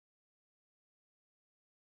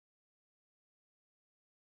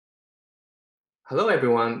Hello,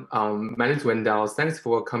 everyone. My name is Wendell. Thanks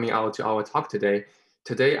for coming out to our talk today.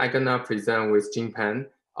 Today, I'm gonna present with Jing Pan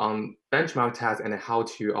on benchmark tests and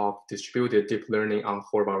how-to of distributed deep learning on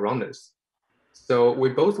Horovod runners. So we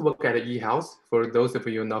both work at eHealth. For those of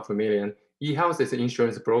you not familiar, eHealth is an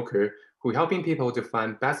insurance broker who helping people to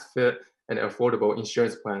find best fit and affordable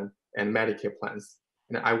insurance plan and Medicare plans.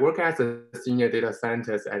 And I work as a senior data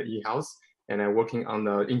scientist at eHealth, and I'm working on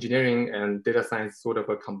the engineering and data science sort of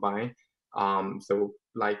a combine. So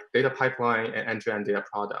like data pipeline and end-to-end data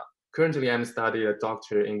product. Currently, I'm studying a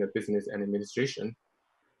doctor in the business and administration.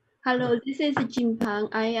 Hello, this is Jing Pan.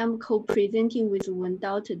 I am co-presenting with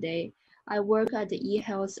Wendell today. I work at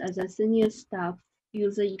eHealth as a senior staff,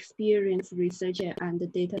 user experience researcher, and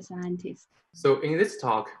data scientist. So in this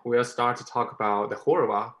talk, we'll start to talk about the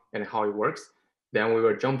Horovod and how it works. Then we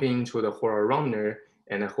will jump into the HorovodRunner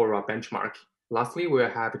and the Horovod benchmark. Lastly, we'll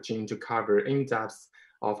have Jing to cover in-depth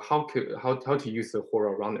of how to use the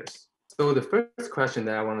Horovod runners. So the first question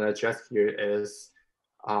that I want to address here is,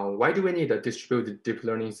 why do we need a distributed deep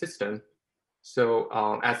learning system? So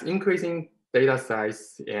as increasing data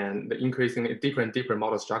size and the increasing deeper and deeper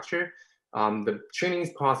model structure, the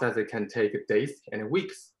training process it can take days and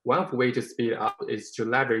weeks. One of the ways to speed up is to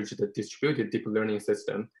leverage the distributed deep learning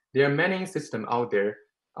system. There are many systems out there,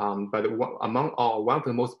 but among all, one of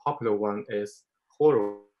the most popular one is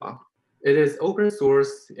Horovod. It is open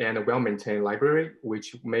source and a well-maintained library,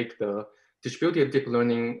 which make the distributed deep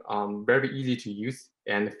learning very easy to use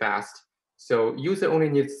and fast. So user only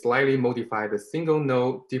needs slightly modify the single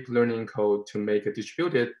node deep learning code to make a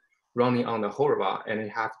distributed running on the Horovod, and it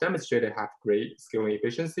have demonstrated have great scaling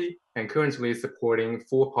efficiency and currently supporting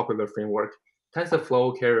full popular framework,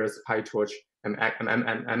 TensorFlow, Keras, PyTorch, and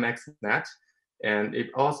MXNet. And it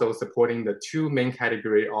also supporting the two main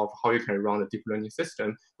category of how you can run a deep learning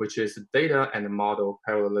system, which is data and model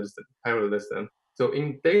parallelism. So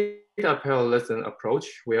in data parallelism approach,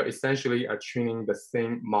 we are essentially training the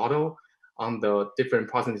same model on the different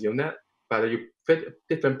processing unit, but you fit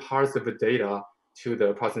different parts of the data to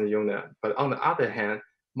the processing unit. But on the other hand,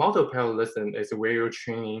 model parallelism is where you're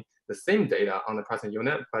training the same data on the processing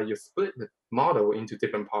unit, but you split the model into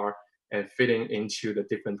different parts and fitting into the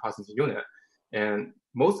different processing unit. And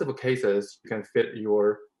most of the cases, you can fit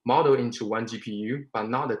your model into one GPU, but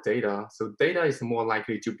not the data. So data is more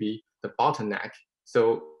likely to be the bottleneck.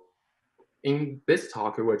 So in this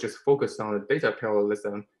talk, we will just focus on the data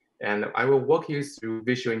parallelism, and I will walk you through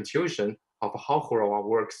visual intuition of how Horovod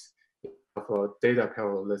works of data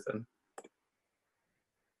parallelism.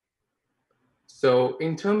 So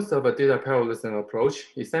in terms of a data parallelism approach,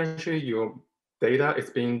 essentially your data is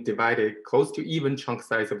being divided close to even chunk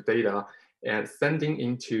size of data and sending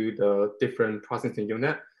into the different processing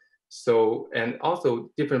unit. So, and also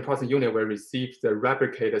different processing unit will receive the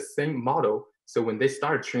replicate the same model. So when they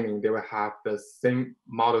start training, they will have the same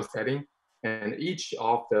model setting, and each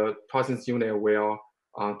of the processing unit will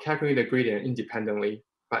calculate the gradient independently.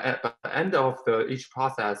 But at the end of each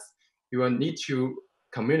process, you will need to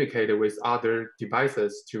communicate with other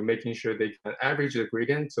devices to making sure they can average the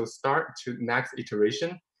gradient. So start to next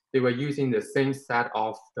iteration, they were using the same set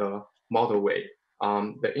of the model weight.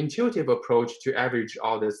 The intuitive approach to average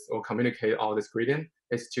all this or communicate all this gradient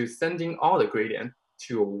is to sending all the gradient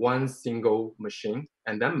to one single machine,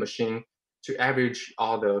 and that machine to average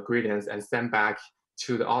all the gradients and send back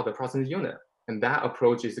to all the processing unit. And that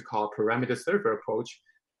approach is called parameter server approach.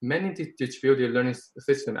 Many distributed learning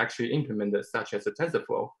systems actually implement this, such as the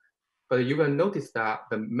TensorFlow. But you will notice that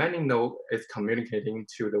the many node is communicating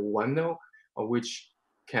to the one node, which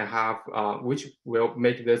can have, which will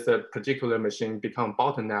make this particular machine become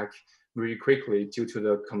bottleneck very quickly due to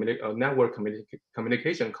the network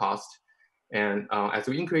communication cost. And as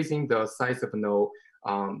we're increasing the size of the node,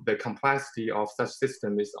 the complexity of such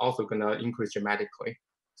system is also gonna increase dramatically.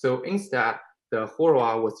 So instead, the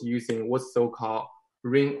Horovod was using what's so-called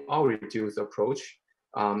ring or reduce approach.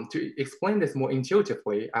 To explain this more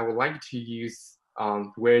intuitively, I would like to use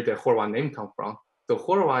where the Horovod name comes from. So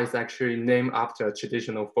Horovod is actually named after a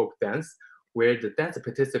traditional folk dance, where the dance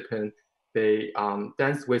participant, they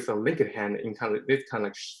dance with a linked hand in this kind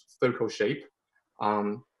of circle shape.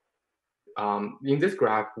 In this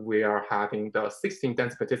graph, we are having the 16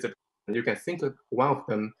 dance participants. You can think of one of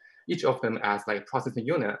them, each of them as like processing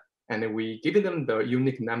unit, and we give them the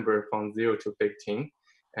unique number from 0 to 15.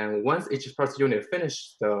 And once each processing unit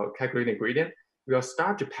finish the calculating gradient, we'll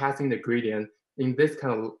start to passing the gradient in this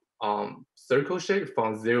kind of circle shape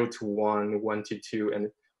from 0 to 1, 1 to 2. And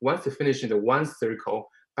once you finish in the one circle,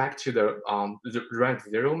 back to the rank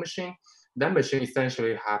 0 machine, that machine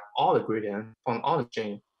essentially have all the gradient from all the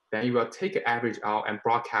chain. Then you will take an average out and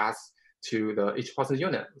broadcast to each process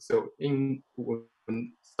unit. So when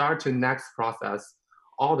start to next process,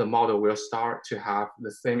 all the model will start to have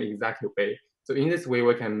the same exact way. So in this way,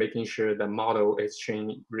 we can making sure the model is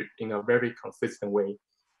trained in a very consistent way.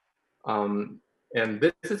 And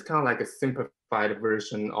this is kind of like a simplified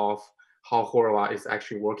version of how Horova is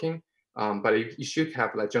actually working. But you should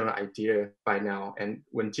have like general idea by now. And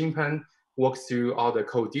when Jingpan walks through all the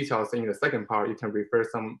code details in the second part, you can refer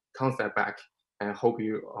some concept back and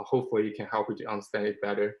hopefully you can help you to understand it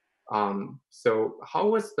better. So how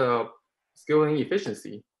was the scaling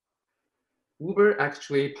efficiency? Uber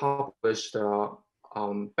actually published a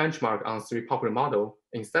benchmark on 3 popular models: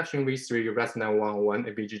 Inception v3, Resonance 101,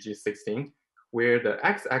 and VGG16, where the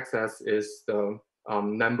x-axis is the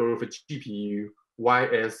number of GPU, y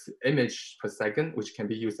is image per second, which can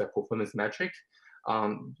be used as performance metric.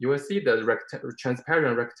 You will see the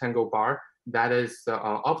transparent rectangle bar, that is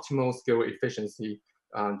optimal scale efficiency.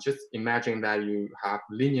 Just imagine that you have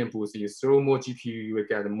linear boost, you throw more GPU, you will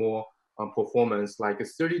get more performance, like a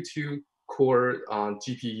 32 core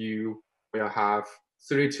GPU will have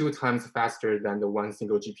 32 times faster than the one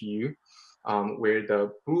single GPU, where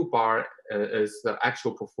the blue bar is the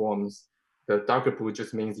actual performance. The darker blue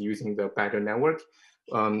just means using the better network.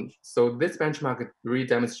 So this benchmark really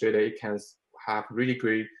demonstrated it can have really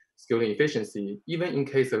great scaling efficiency, even in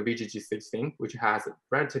case of VGG16, which has a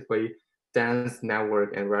relatively dense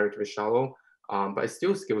network and relatively shallow, but it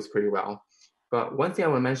still scales pretty well. But one thing I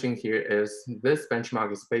want to mention here is this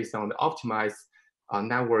benchmark is based on the optimized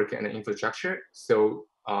network and infrastructure. So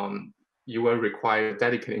you will require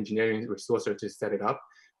dedicated engineering resources to set it up,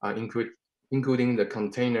 including the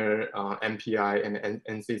container, MPI, and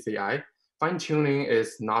NCCI. Fine-tuning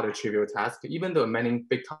is not a trivial task, even though many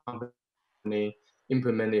big companies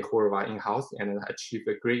implemented Horovat in-house and achieved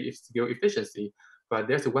a great scale efficiency. But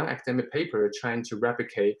there's one academic paper trying to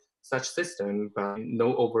replicate such system, but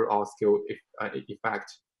no overall scale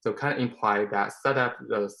effect. So kind of imply that set up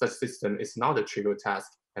such system is not a trivial task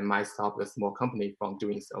and might stop a small company from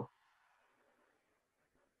doing so.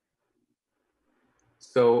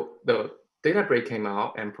 So the Databricks came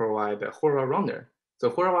out and provide the HorovodRunner. So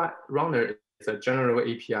HorovodRunner is a general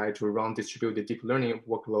API to run distributed deep learning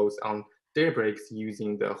workloads on Databricks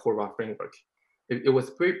using the Horovod framework. It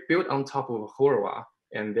was built on top of Horovod,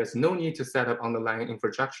 and there's no need to set up underlying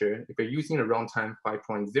infrastructure. If you're using a runtime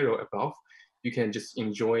 5.0 above, you can just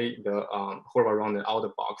enjoy the HorovodRunner out of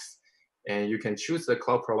the box. And you can choose the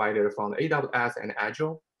cloud provider from AWS and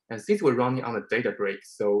Azure. And since we're running on a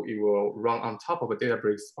Databricks, so it will run on top of a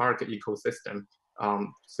Databricks Spark ecosystem.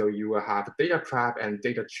 So you will have data prep and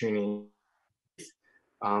data training.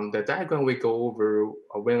 The diagram we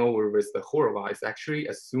went over with the Horovod is actually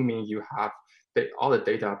assuming you have all the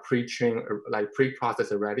data pre-trained, like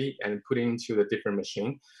pre-processed already and put into the different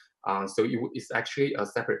machine. So it's actually a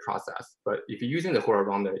separate process. But if you're using the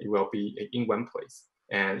HorovodRunner, it will be in one place.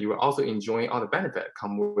 And you will also enjoy all the benefits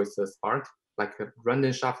come with the Spark, like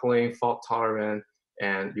random shuffling, fault tolerant,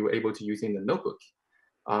 and you were able to use in the notebook.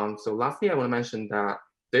 So lastly, I want to mention that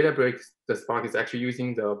Databricks, the Spark is actually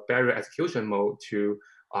using the barrier execution mode to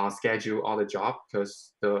schedule all the job,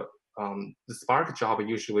 because the Spark job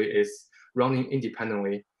usually is running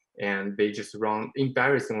independently and they just run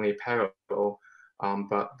embarrassingly parallel.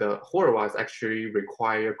 But the Horovod actually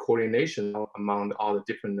require coordination among all the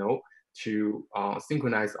different nodes to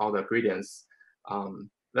synchronize all the gradients.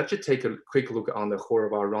 Let's just take a quick look on the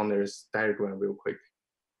HorovodRunner's diagram real quick.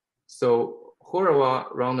 So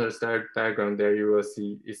HorovodRunner's diagram there, you will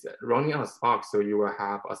see is running on a Spark, so you will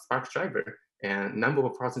have a Spark driver and number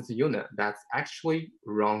of processing unit that actually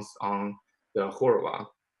runs on the Horovod.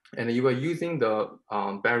 And you are using the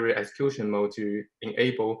barrier execution mode to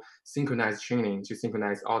enable synchronized training to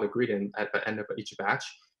synchronize all the gradient at the end of each batch.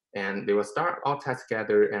 And they will start all tasks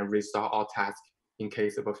together and restart all tasks in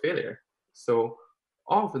case of a failure. So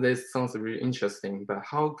all of this sounds really interesting, but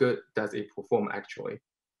how good does it perform actually?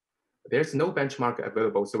 There's no benchmark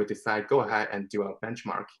available, so we decide go ahead and do a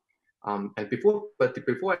benchmark. But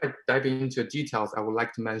before I dive into details, I would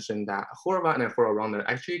like to mention that Horovod and HorovodRunner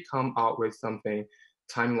actually come out with something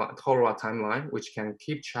Horovod timeline, which can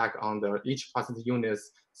keep track on each processing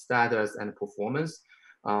unit's status and performance.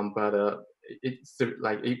 But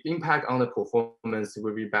it impact on the performance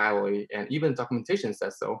will be badly, and even documentation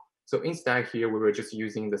says so. So instead here, we were just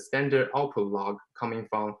using the standard output log coming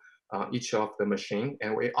from each of the machine,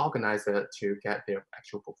 and we organize it to get their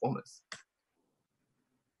actual performance.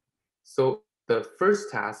 So the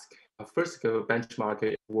first task, first benchmark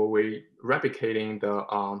is where we replicating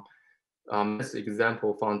this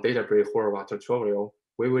example from Databricks Horovod tutorial.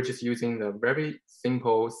 We were just using the very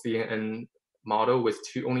simple CNN model with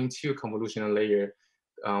only two convolutional layers.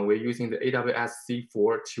 We're using the AWS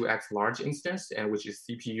C4 2x large instance, and which is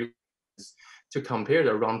CPU, to compare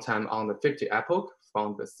the runtime on the 50 epoch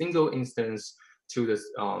from the single instance to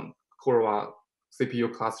the Horova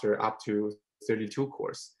CPU cluster up to 32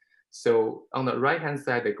 cores. So on the right-hand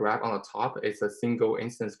side, the graph on the top is a single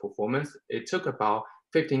instance performance. It took about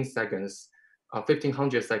 15 seconds,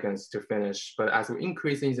 1500 seconds to finish. But as we're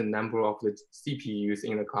increasing the number of the CPUs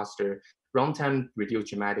in the cluster, runtime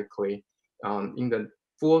reduced dramatically. In the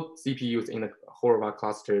full CPUs in the Horova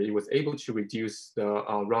cluster, it was able to reduce the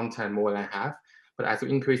runtime more than half. But as we're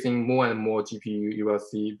increasing more and more GPU, you will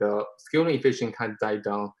see the scaling efficiency kind of died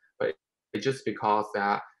down. But it's just because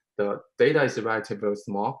that the data is relatively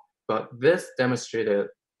small. But this demonstrated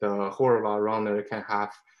the HorovodRunner can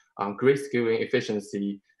have great scaling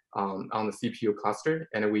efficiency on the CPU cluster.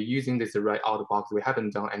 And we're using this right out of the box. We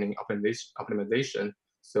haven't done any optimization.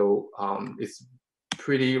 So it's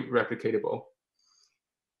pretty replicatable.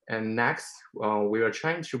 And next, we are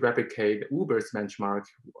trying to replicate Uber's benchmark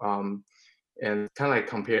and kind of like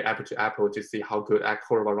compare apple to apple to see how good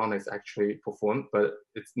HorovodRunner is actually performed. But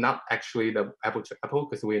it's not actually the apple to apple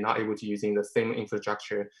because we're not able to using the same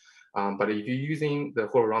infrastructure. But if you're using the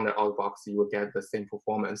HorovodRunner out of the box, you will get the same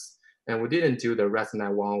performance. And we didn't do the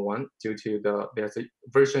ResNet one-on-one due to there's a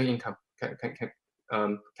version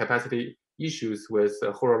capacity issues with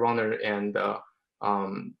HorovodRunner and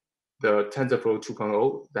the TensorFlow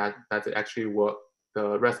 2.0 that's actually what the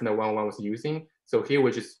ResNet 1.1 was using. So here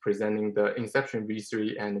we're just presenting the Inception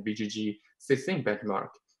V3 and VGG 16 benchmark.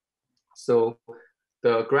 So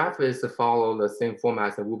the graph is to follow the same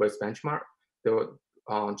format as Uber's benchmark. The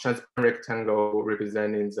transparent rectangle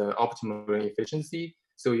representing the optimal efficiency.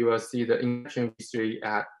 So you will see the Inception V3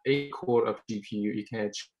 at 8 core of GPU, you can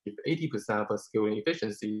achieve 80% of scaling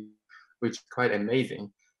efficiency, which is quite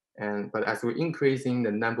amazing. But as we're increasing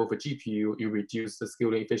the number of GPU, you reduce the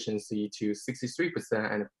scaling efficiency to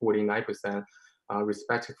 63% and 49%,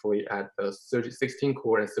 respectively at the 16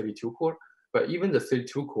 core and 32 core. But even the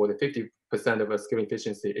 32 core, the 50% of a scaling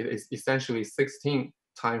efficiency, it is essentially 16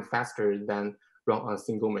 times faster than run on a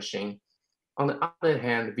single machine. On the other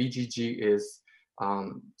hand, VGG is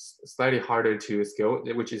slightly harder to scale,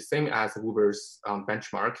 which is same as Uber's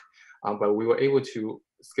benchmark, but we were able to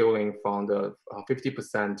scaling from the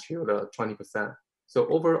 50% to the 20%. So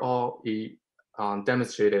overall, it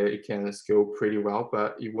demonstrated it can scale pretty well,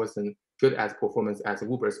 but it wasn't good as performance as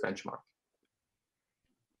Uber's benchmark.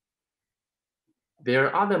 There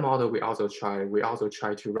are other models we also try. We also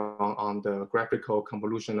try to run on the graphical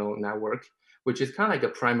convolutional network, which is kind of like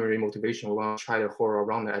a primary motivation. We want to try the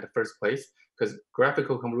HorovodRunner at the first place because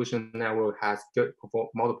graphical convolutional network has good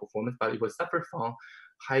model performance, but it will suffer from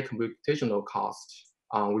high computational cost.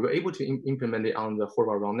 We were able to implement it on the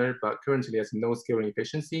HorovodRunner, but currently there's no scaling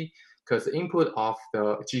efficiency because the input of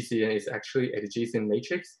the GCN is actually a GCN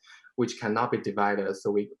matrix, which cannot be divided.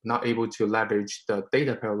 So we're not able to leverage the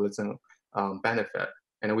data parallelism benefit.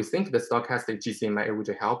 And we think the stochastic GCN might be able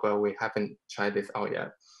to help, but we haven't tried this out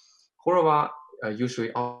yet. Horovat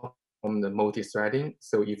usually on the multi-threading.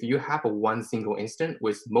 So if you have one single instance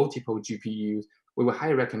with multiple GPUs, we would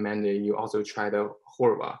highly recommend that you also try the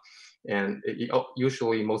Horovat. And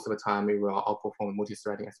usually most of the time it will outperform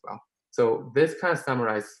multi-threading as well. So this kind of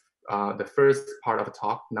summarizes the first part of the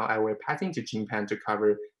talk. Now I will passing to Jinpan to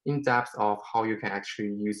cover in depth of how you can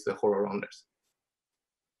actually use the HorovodRunners.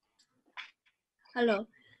 Hello.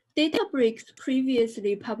 Databricks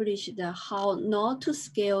previously published How Not to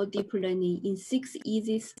Scale Deep Learning in 6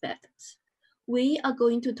 Easy Steps. We are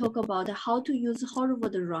going to talk about how to use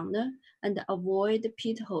HorovodRunner and avoid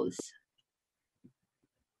pitfalls.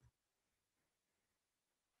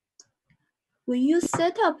 When you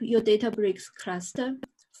set up your Databricks cluster,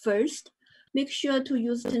 first, make sure to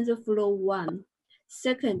use TensorFlow 1.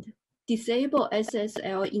 Second, disable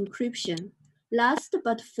SSL encryption. Last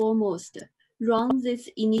but foremost, run this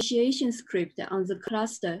initiation script on the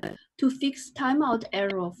cluster to fix timeout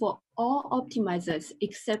error for all optimizers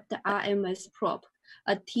except RMS prop,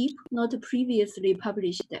 a tip not previously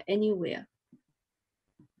published anywhere.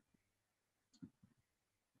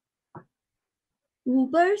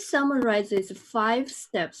 Uber summarizes 5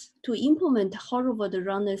 steps to implement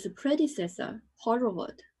HorovodRunner's predecessor,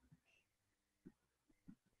 Horovod.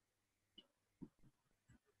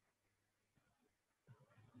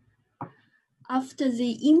 After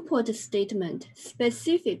the import statement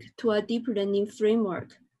specific to a deep learning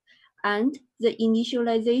framework and the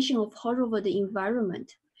initialization of Horovod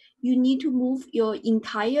environment, you need to move your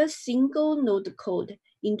entire single node code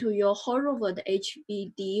into your Horovod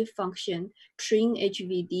HVD function, train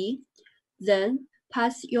HVD. Then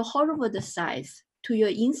pass your Horovod size to your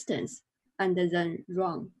instance, and then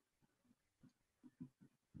run.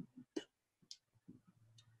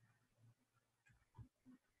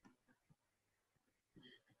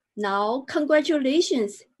 Now,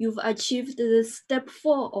 congratulations, you've achieved the step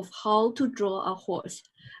 4 of how to draw a horse,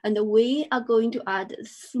 and we are going to add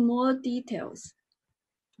small details.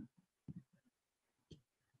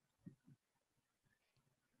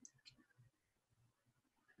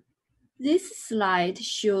 This slide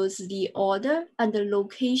shows the order and the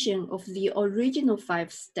location of the original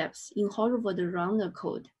 5 steps in HorovodRunner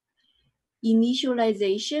code: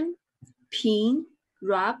 initialization, pin,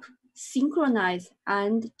 wrap, synchronize,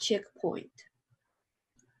 and checkpoint.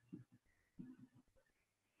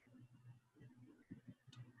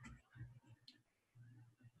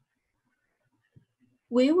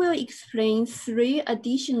 We will explain 3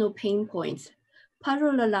 additional pain points: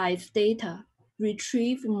 parallelize data,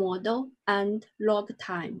 retrieve model, and log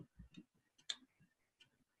time.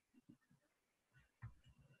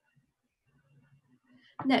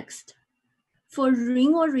 Next, for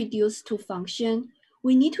ring or reduce to function,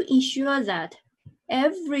 we need to ensure that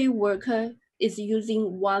every worker is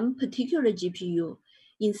using one particular GPU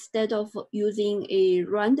instead of using a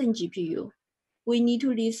random GPU. We need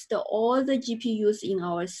to list all the GPUs in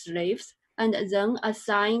our slaves and then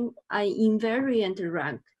assign an invariant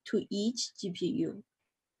rank to each GPU.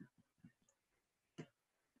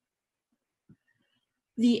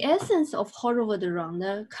 The essence of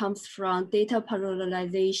HorovodRunner comes from data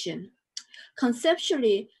parallelization.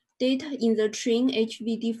 Conceptually, data in the train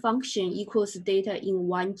HVD function equals data in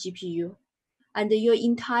one GPU, and your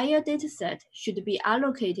entire dataset should be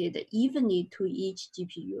allocated evenly to each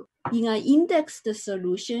GPU. In an indexed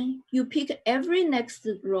solution, you pick every next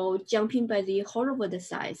row jumping by the Horovod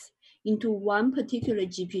size into one particular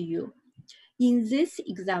GPU. In this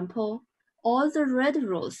example, all the red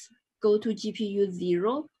rows go to GPU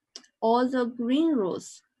 0, all the green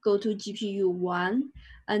rows go to GPU 1,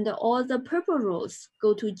 and all the purple rows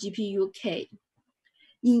go to GPU k.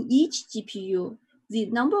 In each GPU, the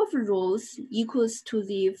number of rows equals to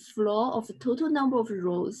the floor of total number of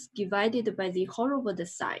rows divided by the Horovod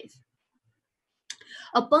size.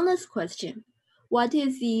 A bonus question: what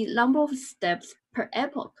is the number of steps per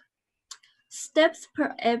epoch? Steps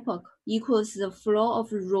per epoch equals the floor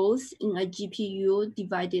of rows in a GPU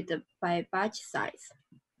divided by batch size.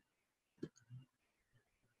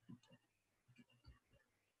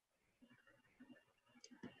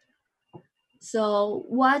 So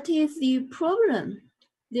what is the problem?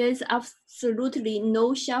 There is absolutely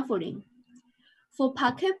no shuffling. For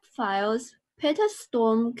packet files,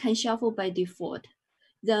 Petastorm can shuffle by default.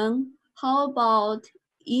 Then how about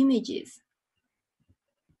images?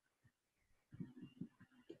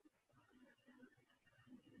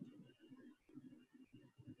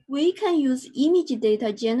 We can use image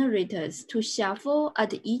data generators to shuffle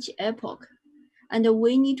at each epoch, and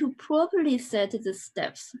we need to properly set the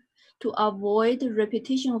steps to avoid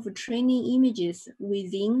repetition of training images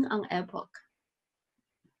within an epoch.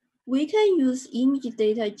 We can use image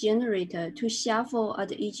data generator to shuffle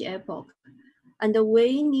at each epoch, and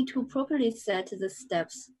we need to properly set the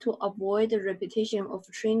steps to avoid repetition of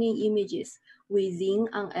training images within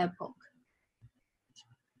an epoch.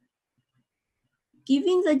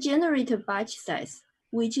 Given the generator batch size,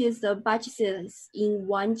 which is the batch size in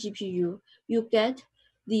one GPU, you get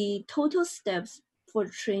the total steps for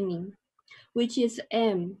training, which is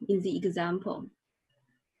M in the example.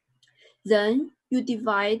 Then you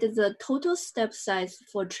divide the total step size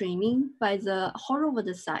for training by the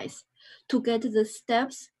Horovod size to get the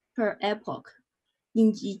steps per epoch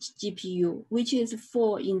in each GPU, which is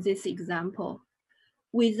 4 in this example.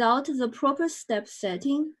 Without the proper step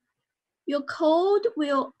setting, your code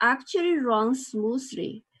will actually run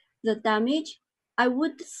smoothly. The damage, I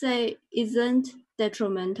would say, isn't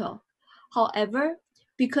detrimental. However,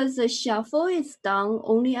 because the shuffle is done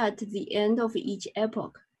only at the end of each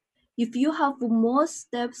epoch, if you have more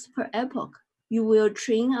steps per epoch, you will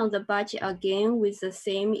train on the batch again with the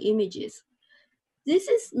same images. This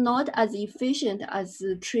is not as efficient as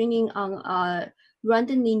training on a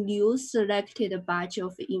randomly new selected batch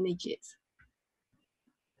of images.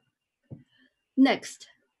 Next,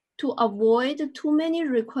 to avoid too many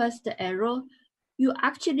request error, you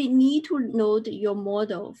actually need to load your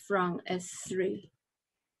model from S3.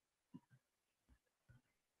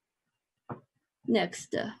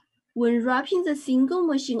 Next, when wrapping the single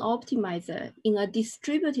machine optimizer in a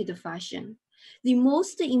distributed fashion, the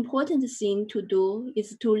most important thing to do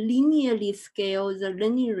is to linearly scale the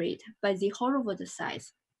learning rate by the Horovod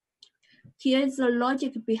size. Here is the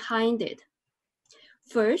logic behind it.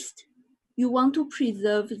 First, You want to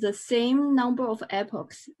preserve the same number of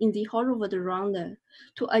epochs in the HorovodRunner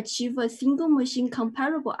to achieve a single machine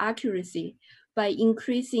comparable accuracy by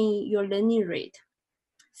increasing your learning rate.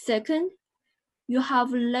 Second, you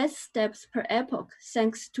have less steps per epoch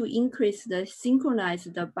thanks to increase the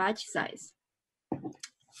synchronized batch size.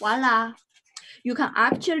 Voila! You can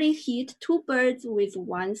actually hit two birds with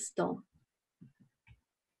one stone.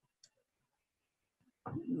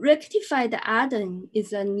 Rectified Adam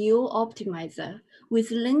is a new optimizer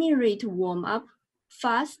with learning rate warm-up,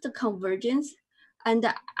 fast convergence, and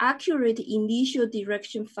accurate initial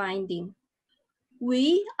direction finding.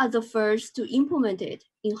 We are the first to implement it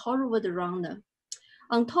in HorovodRunner.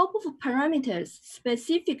 On top of parameters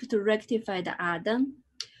specific to Rectified Adam,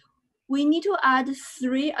 we need to add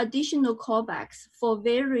 3 additional callbacks for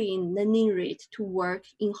varying learning rate to work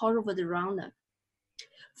in HorovodRunner.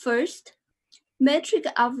 First, metric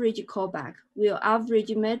average callback will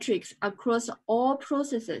average metrics across all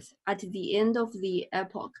processes at the end of the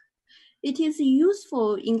epoch. It is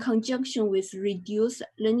useful in conjunction with reduced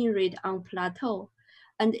learning rate on plateau,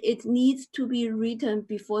 and it needs to be written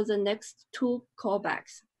before the next 2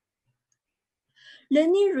 callbacks.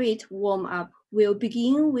 Learning rate warm-up will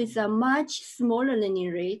begin with a much smaller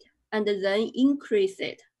learning rate and then increase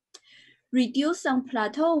it. Reduce on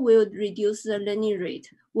plateau will reduce the learning rate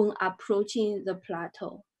when approaching the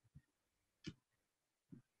plateau.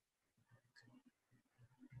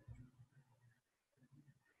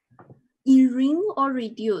 In ring or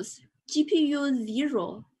reduce, GPU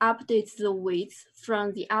 0 updates the weights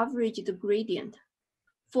from the averaged gradient.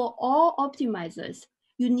 For all optimizers,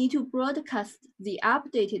 you need to broadcast the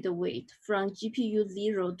updated weight from GPU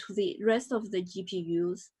 0 to the rest of the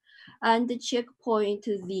GPUs and checkpoint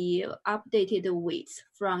the updated weights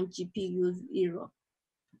from GPU 0.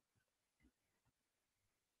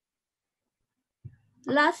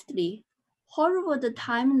 Lastly, Horovod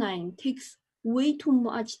timeline takes way too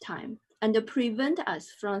much time and prevent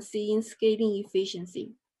us from seeing scaling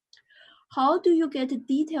efficiency. How do you get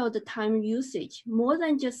detailed time usage more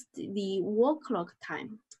than just the wall clock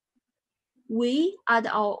time? We add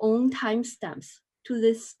our own timestamps to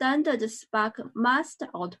the standard Spark master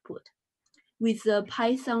output with the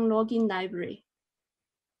Python logging library.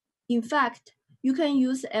 In fact, you can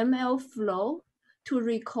use MLflow to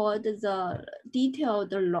record the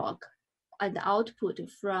detailed log and output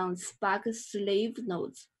from Spark slave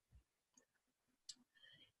nodes.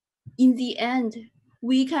 In the end,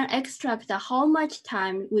 we can extract how much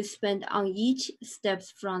time we spend on each step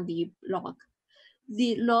from the log.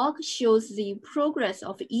 The log shows the progress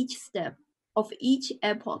of each step of each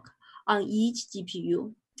epoch on each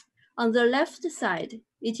GPU. On the left side,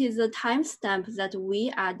 it is the timestamp that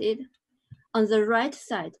we added. On the right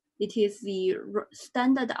side, it is the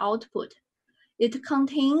standard output. It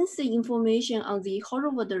contains the information on the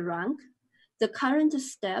Horovod rank, the current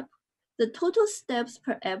step, the total steps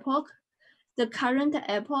per epoch, the current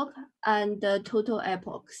epoch, and the total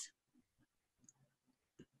epochs.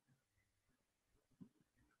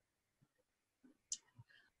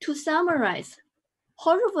 To summarize,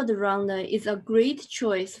 HorovodRunner is a great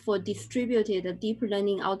choice for distributed deep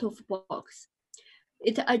learning out of box.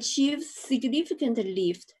 It achieves significant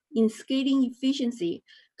lift in scaling efficiency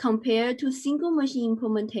compared to single machine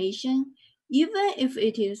implementation, even if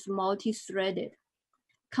it is multi-threaded.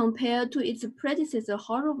 Compared to its predecessor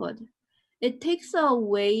Horovod, it takes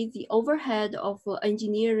away the overhead of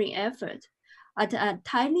engineering effort at a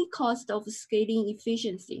tiny cost of scaling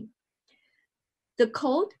efficiency. The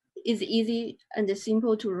code is easy and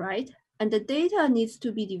simple to write, and the data needs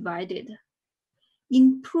to be divided.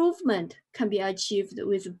 Improvement can be achieved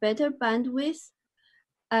with better bandwidth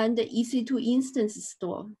and easy to instance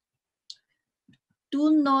store.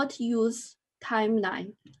 Do not use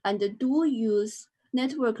timeline and do use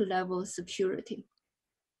network level security.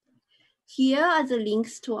 Here are the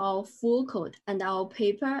links to our full code and our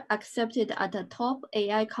paper accepted at a top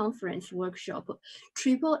AI conference workshop,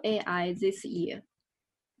 Triple AI this year.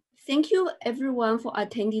 Thank you everyone for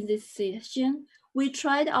attending this session. We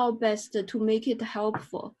tried our best to make it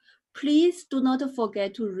helpful. Please do not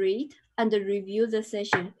forget to read and review the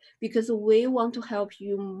session because we want to help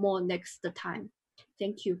you more next time.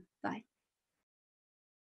 Thank you. Bye.